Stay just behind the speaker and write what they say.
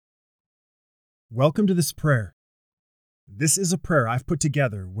Welcome to this prayer. This is a prayer I've put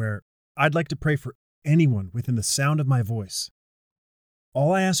together where I'd like to pray for anyone within the sound of my voice.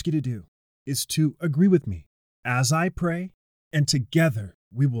 All I ask you to do is to agree with me as I pray, and together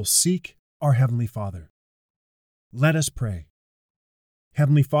we will seek our Heavenly Father. Let us pray.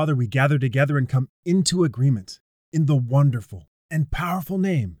 Heavenly Father, we gather together and come into agreement in the wonderful and powerful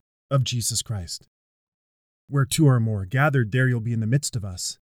name of Jesus Christ. Where two or more are gathered, there you'll be in the midst of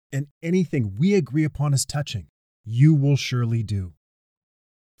us. And anything we agree upon as touching, you will surely do.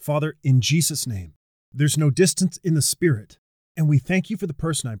 Father, in Jesus' name, there's no distance in the Spirit, and we thank you for the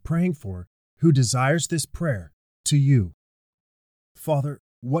person I'm praying for who desires this prayer to you. Father,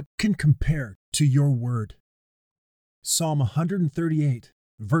 what can compare to your word? Psalm 138,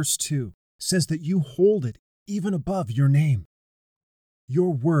 verse 2, says that you hold it even above your name.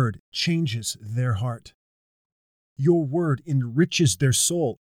 Your word changes their heart. Your word enriches their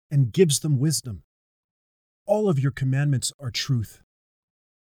soul and gives them wisdom. All of your commandments are truth.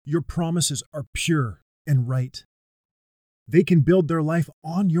 Your promises are pure and right. They can build their life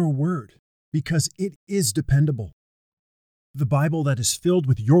on your word because it is dependable. The Bible that is filled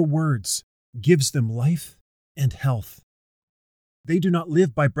with your words gives them life and health. They do not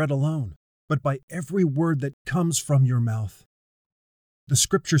live by bread alone, but by every word that comes from your mouth. The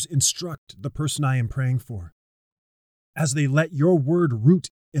scriptures instruct the person I am praying for. As they let your word root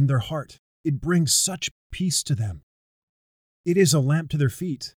in their heart, it brings such peace to them. It is a lamp to their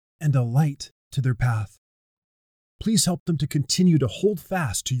feet and a light to their path. Please help them to continue to hold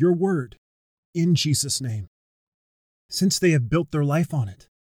fast to your word in Jesus' name. Since they have built their life on it,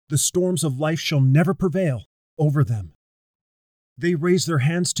 the storms of life shall never prevail over them. They raise their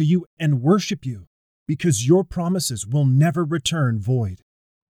hands to you and worship you because your promises will never return void.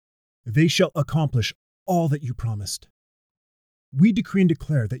 They shall accomplish all that you promised. We decree and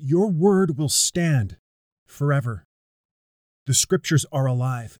declare that your word will stand forever. The scriptures are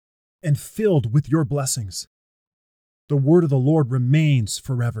alive and filled with your blessings. The word of the Lord remains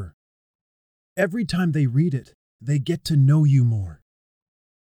forever. Every time they read it, they get to know you more.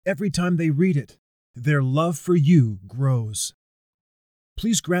 Every time they read it, their love for you grows.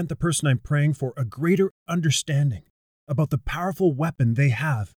 Please grant the person I'm praying for a greater understanding about the powerful weapon they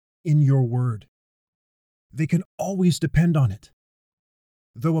have in your word. They can always depend on it.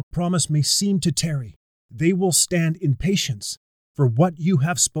 Though a promise may seem to tarry, they will stand in patience, for what you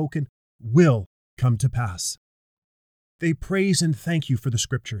have spoken will come to pass. They praise and thank you for the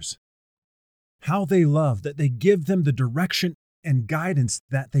scriptures. How they love that they give them the direction and guidance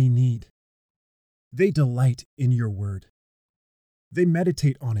that they need. They delight in your word. They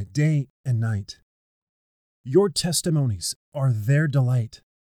meditate on it day and night. Your testimonies are their delight.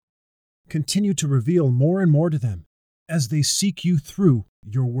 Continue to reveal more and more to them as they seek you through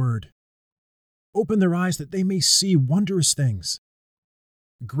your word. Open their eyes that they may see wondrous things.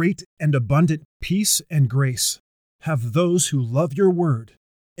 Great and abundant peace and grace have those who love your word,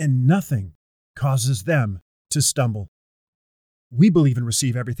 and nothing causes them to stumble. We believe and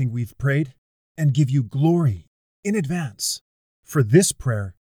receive everything we've prayed and give you glory in advance, for this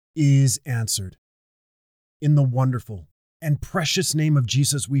prayer is answered. In the wonderful and precious name of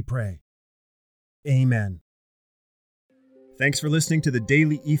Jesus we pray. Amen. Thanks for listening to the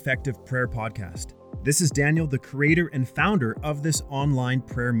Daily Effective Prayer Podcast. This is Daniel, the creator and founder of this online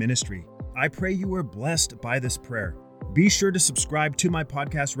prayer ministry. I pray you are blessed by this prayer. Be sure to subscribe to my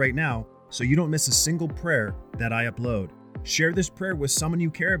podcast right now so you don't miss a single prayer that I upload. Share this prayer with someone you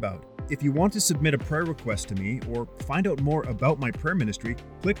care about. If you want to submit a prayer request to me or find out more about my prayer ministry,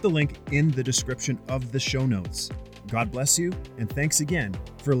 click the link in the description of the show notes. God bless you, and thanks again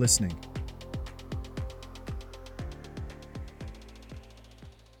for listening.